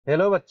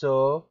Hello,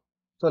 bachcho.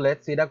 So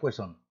let's see the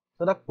question.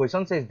 So the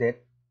question says that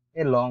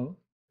a long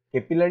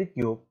capillary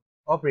tube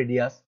of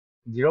radius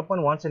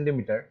 0.1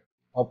 centimeter,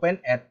 open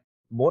at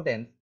both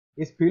ends,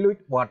 is filled with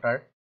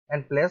water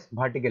and placed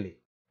vertically.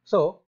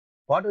 So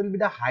what will be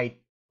the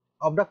height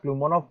of the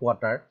clumon of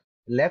water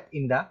left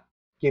in the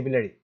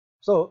capillary?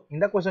 So in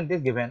the question it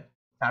is given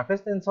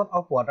surface tension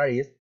of water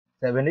is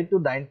 72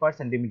 dyne per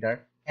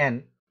centimeter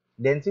and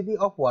density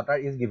of water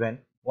is given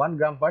 1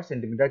 gram per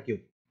centimeter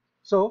cube.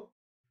 So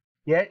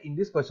here in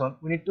this question,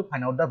 we need to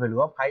find out the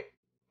value of height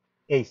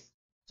h.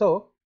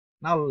 So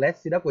now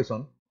let's see the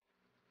question.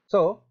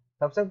 So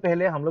सबसे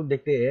पहले हम लोग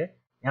देखते हैं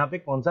यहाँ पे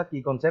कौन सा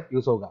की कॉन्सेप्ट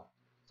यूज होगा.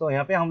 So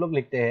यहाँ पे हम लोग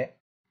लिखते हैं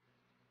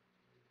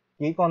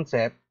की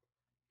concept.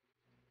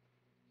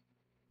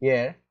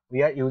 Here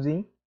we are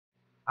using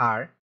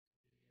R,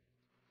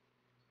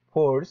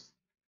 force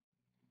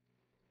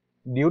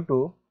due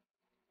to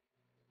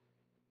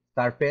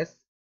surface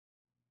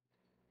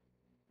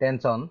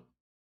tension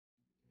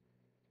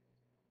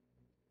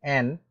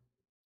and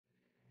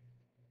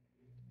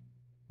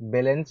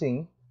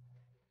balancing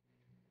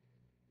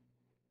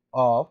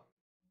of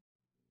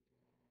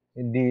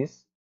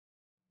these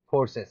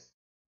forces.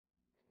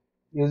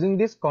 Using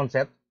this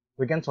concept,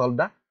 we can solve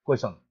the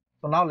question.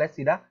 So now let's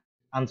see the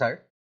answer.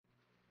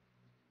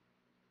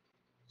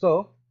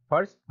 So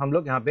first हम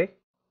लोग यहाँ पे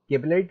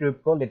capillary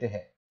tube को लेते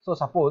हैं. So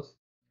suppose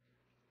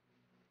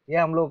ये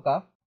हम लोग का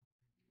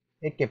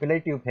एक कैपिलरी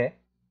ट्यूब है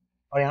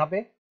और यहाँ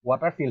पे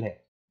वाटर फिल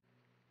है,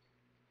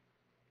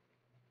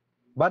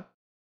 बट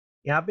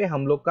यहाँ पे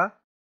हम लोग का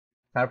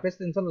सरफेस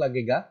टेंशन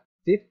लगेगा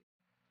सिर्फ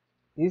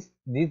दिस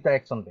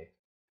डायरेक्शन पे,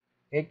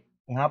 एक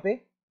यहाँ पे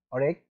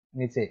और एक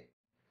नीचे,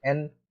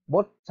 and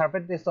both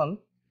surface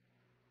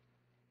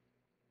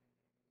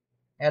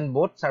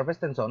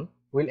tension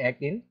will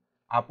act in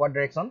upward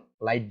direction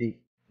like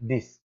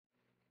this.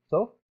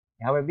 सो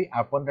यहाँ पे भी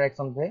अपवर्ड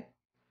डायरेक्शन पे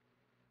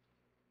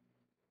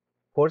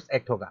फोर्स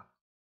एक्ट होगा.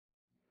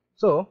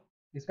 सो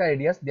इसका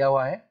रेडियस दिया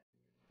हुआ है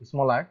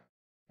स्मॉल आर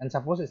एंड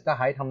सपोज इसका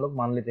हाइट हम लोग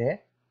मान लेते हैं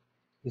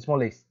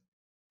small H.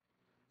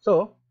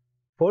 So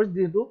force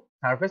due to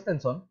surface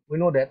tension, we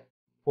know that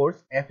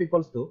force F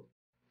equals to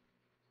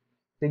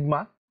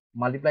sigma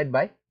multiplied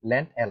by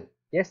length L.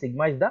 Here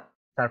sigma is the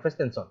surface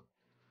tension.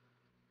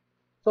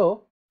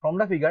 So from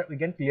the figure we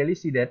can clearly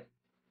see that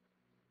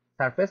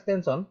surface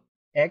tension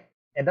act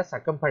at the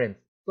circumference.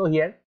 So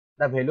here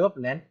the value of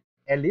length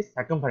L is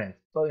circumference.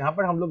 So यहाँ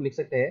पर हम लोग लिख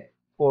सकते हैं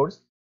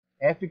force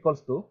F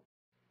equals to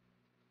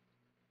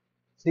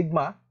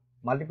sigma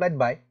multiplied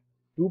by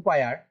 2 pi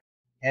r,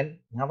 and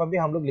यहाँ पर भी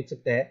हम लोग लिख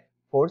सकते हैं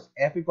force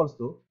F equals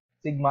to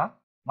sigma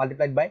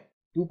multiplied by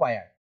 2 pi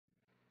r.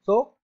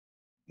 सो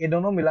ये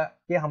दोनों मिला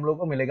के हम लोग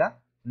को मिलेगा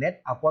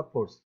नेट अपवर्ड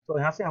फोर्स. तो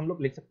यहाँ से हम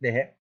लोग लिख सकते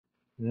हैं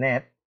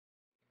net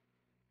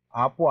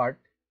upward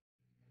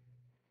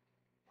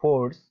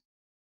force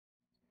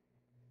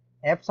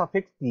F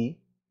suffix T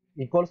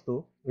equals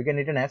to, we can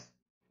written as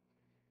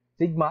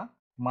sigma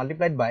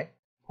multiplied by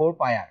 4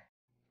 pi r.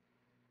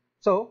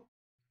 So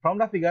from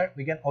the figure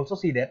we can also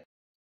see that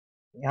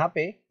यहाँ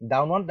पे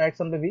डाउनवर्ड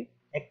डायरेक्शन पे भी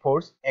एक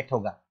फोर्स एक्ट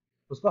होगा,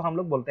 उसको हम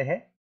लोग बोलते हैं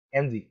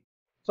mg.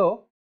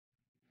 सो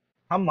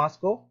हम मास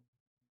को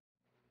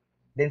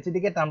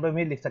डेंसिटी के टर्म पे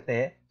भी लिख सकते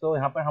हैं. तो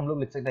यहाँ पर हम लोग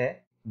लिख सकते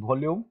हैं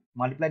volume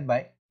multiplied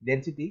by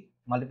density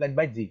multiplied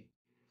by g.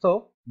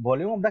 So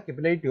volume of the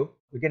capillary tube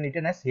we can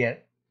written as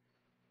here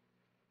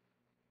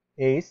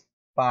h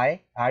pi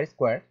r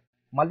square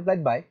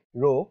multiplied by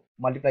row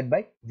multiplied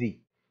by g.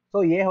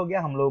 सो ये हो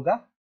गया हम लोगों का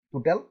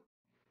टोटल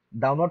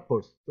डाउनवर्ड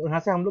फोर्स. तो यहाँ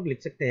से हम लोग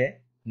लिख सकते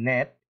हैं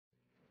net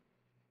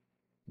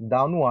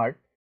downward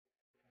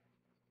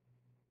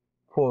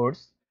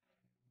force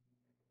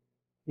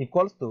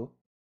equals to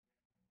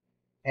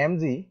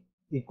mg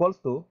equals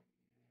to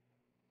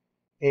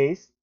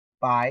h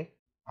pi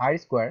r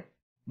square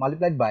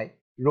multiplied by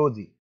rho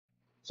g.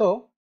 So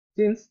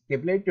since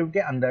capillary tube के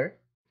अंदर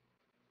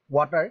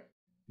वाटर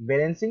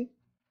बैलेंसिंग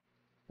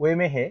वे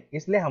में है,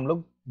 इसलिए हम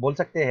लोग बोल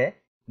सकते हैं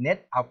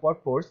net upward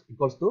force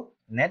equals to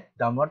net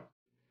downward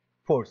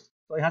force.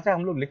 तो यहाँ से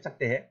हम लोग लिख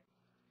सकते हैं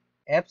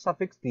F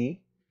suffix T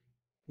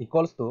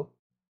equals to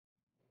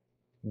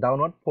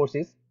downward force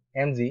is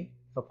mg.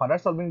 So further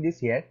solving this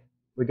here,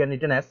 we can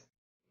written as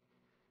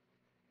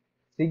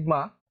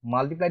sigma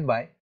multiplied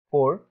by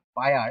 4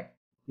 pi r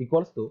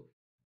equals to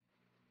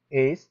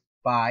h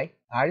pi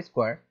r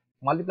square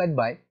multiplied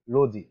by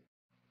rho g.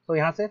 So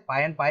यहाँ से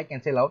pi and pi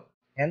cancel out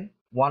and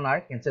 1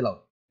 r cancel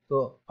out.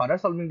 So further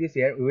solving this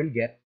here, we will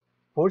get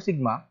 4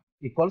 sigma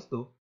equals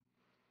to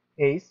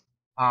h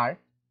r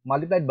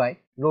multiplied by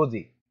rho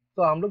g.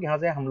 So हम लोग यहाँ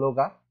से हम लोग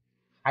का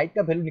height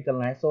का वैल्यू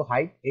निकलना है. So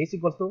height h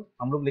equals to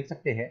हम लोग लिख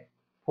सकते हैं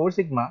 4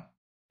 sigma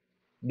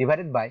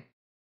divided by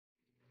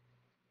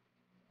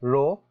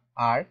row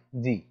R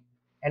G.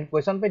 And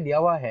question पे दिया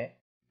हुआ है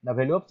the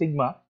value of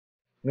sigma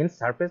means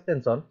surface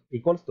tension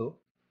equals to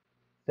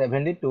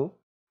 72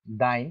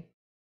 dyne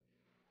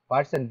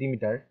per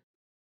centimeter.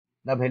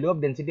 The value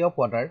of density of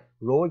water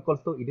rho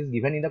equals to, it is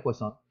given in the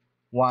question,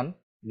 1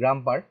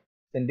 gram per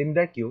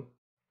centimeter cube,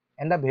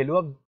 and the value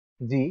of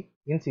g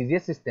in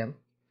CGS system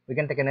we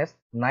can taken as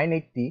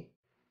 980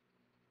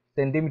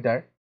 centimetre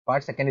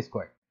पर second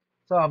square.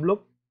 सो हम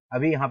लोग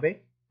अभी यहाँ पे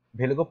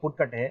value को put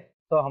करते हैं.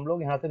 तो हम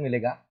लोग यहाँ से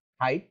मिलेगा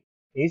height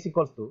is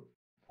equals to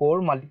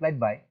 4 multiplied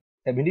by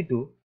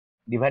 72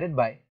 divided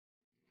by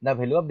the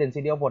value of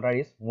density of water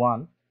is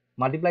 1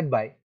 multiplied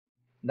by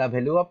the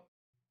value of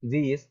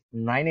ji is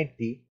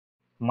 980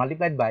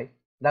 multiplied by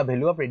the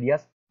value of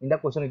radius in the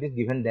question it is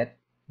given that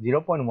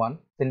 0.1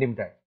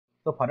 centimetre.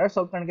 तो further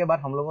solve करने के बाद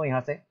हम लोगों को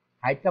यहाँ से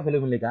height का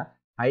वैल्यू मिलेगा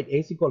height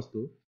is equals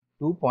to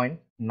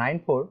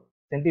 2.94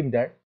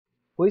 centimetre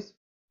which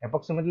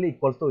approximately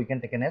equals to we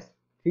can taken as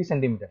 3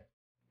 centimetre.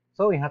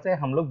 सो यहाँ से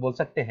हम लोग बोल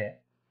सकते हैं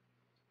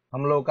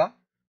हम लोगों का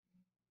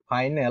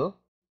final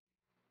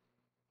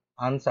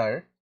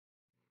answer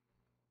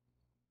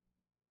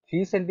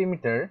 3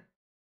 centimetre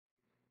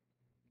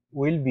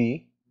will be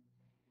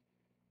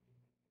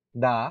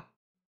the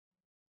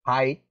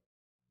height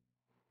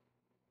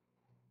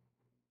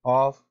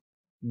of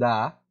the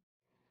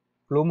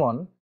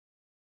flumen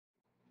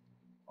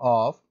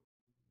of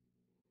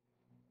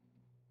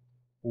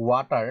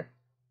water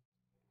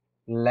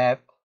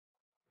left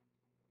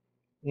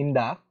in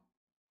the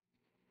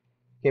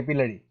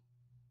capillary.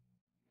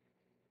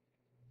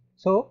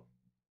 So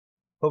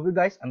hope you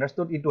guys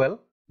understood it well.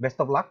 Best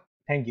of luck.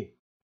 Thank you.